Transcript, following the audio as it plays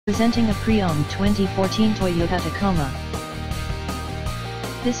Presenting a pre-owned 2014 Toyota Tacoma.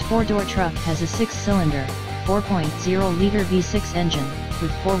 This four-door truck has a six-cylinder, 4.0-liter V6 engine,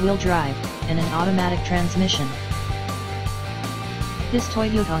 with four-wheel drive, and an automatic transmission. This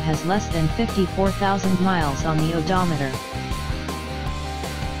Toyota has less than 54,000 miles on the odometer.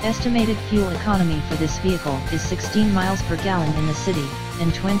 Estimated fuel economy for this vehicle is 16 miles per gallon in the city,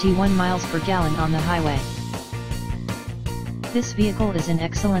 and 21 miles per gallon on the highway. This vehicle is in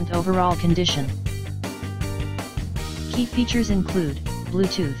excellent overall condition. Key features include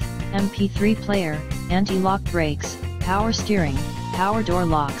Bluetooth, MP3 player, anti-lock brakes, power steering, power door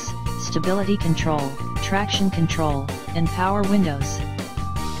locks, stability control, traction control, and power windows.